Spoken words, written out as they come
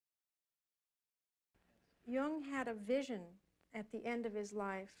Jung had a vision at the end of his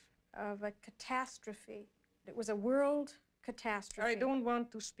life of a catastrophe. It was a world catastrophe. I don't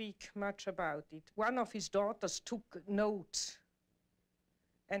want to speak much about it. One of his daughters took notes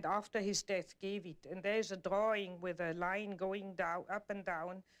and after his death gave it. And there's a drawing with a line going down, up and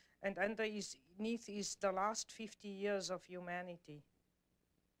down, and underneath is the last 50 years of humanity.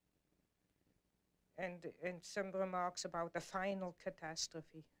 And some remarks about the final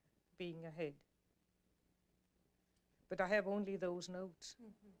catastrophe being ahead. But I have only those notes.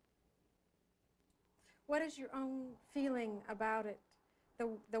 Mm-hmm. What is your own feeling about it,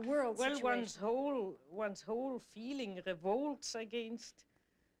 the world situation? Well, one's whole feeling revolts against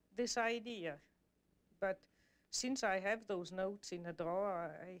this idea. But since I have those notes in a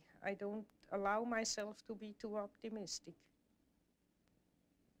drawer, I don't allow myself to be too optimistic.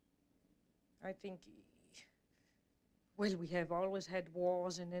 I think, well, we have always had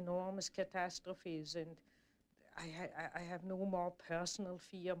wars and enormous catastrophes, and I have no more personal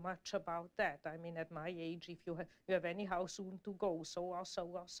fear much about that. I mean, at my age, if you have anyhow soon to go, so or so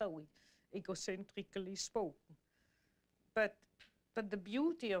or so, egocentrically spoken. But the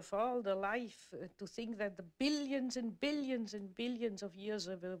beauty of all the life, to think that the billions and billions and billions of years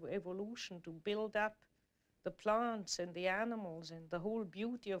of evolution to build up the plants and the animals and the whole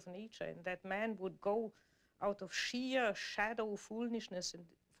beauty of nature, and that man would go out of sheer shadow foolishness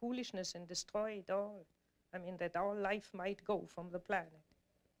and destroy it all. I mean, that all life might go from the planet.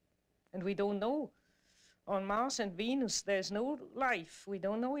 And we don't know. On Mars and Venus, there's no life. We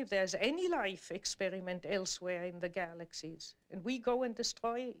don't know if there's any life experiment elsewhere in the galaxies. And we go and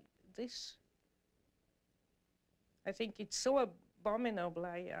destroy this. I think it's so abominable.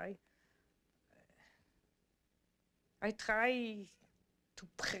 I try to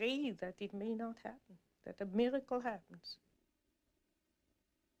pray that it may not happen, that a miracle happens.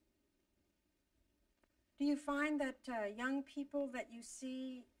 Do you find that young people that you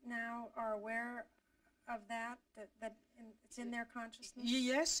see now are aware of that it's in their consciousness?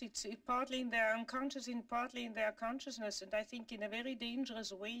 Yes, it's partly in their unconscious and partly in their consciousness, and I think in a very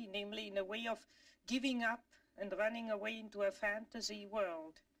dangerous way, namely in a way of giving up and running away into a fantasy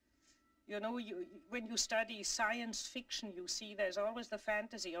world. You know, when you study science fiction, you see there's always the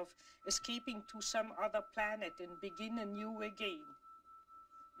fantasy of escaping to some other planet and begin anew again,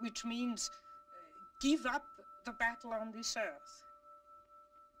 which means give up the battle on this earth.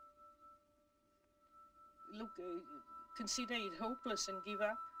 Look, consider it hopeless and give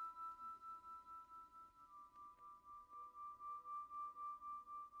up.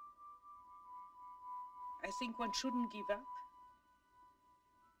 I think one shouldn't give up.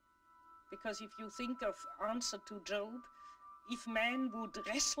 Because if you think of answer to Job, if man would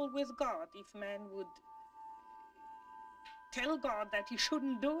wrestle with God, if man would tell God that he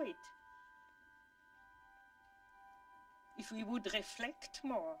shouldn't do it, if we would reflect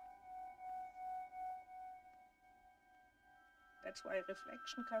more, that's why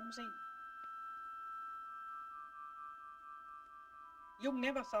reflection comes in. Jung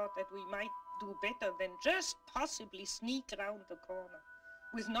never thought that we might do better than just possibly sneak around the corner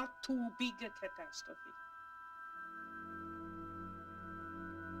with not too big a catastrophe.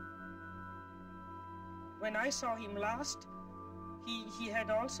 When I saw him last, he had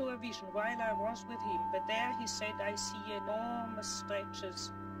also a vision while I was with him, but there he said, I see enormous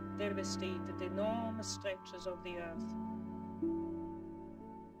stretches devastated, enormous stretches of the earth.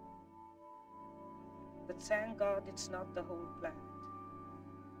 But thank God it's not the whole planet.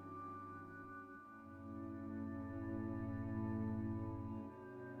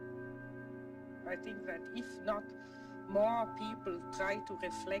 I think that if not more people try to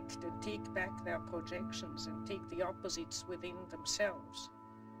reflect and take back their projections and take the opposites within themselves,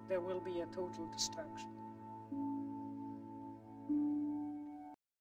 there will be a total destruction.